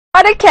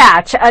What a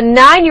catch! A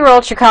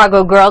 9-year-old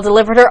Chicago girl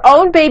delivered her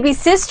own baby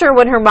sister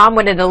when her mom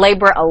went into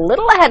labor a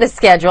little ahead of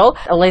schedule.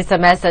 Alyssa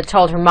Meza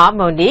told her mom,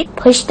 Monique,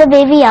 "Push the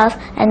baby out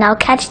and I'll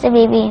catch the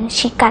baby." And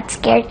she got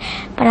scared,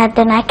 but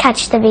then I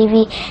catch the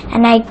baby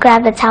and I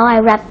grabbed the towel,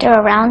 I wrapped her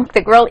around.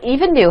 The girl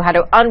even knew how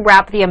to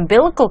unwrap the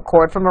umbilical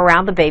cord from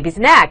around the baby's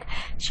neck.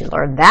 She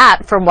learned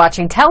that from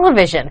watching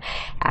television.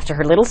 After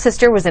her little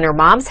sister was in her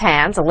mom's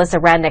hands, Alyssa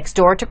ran next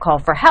door to call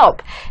for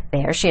help.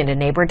 There, she and a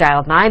neighbor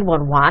dialed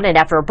 911, and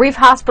after a brief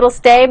hospital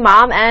stay,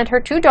 Mom and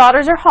her 2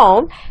 daughters are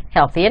home,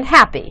 healthy and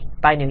happy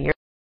by New Year's.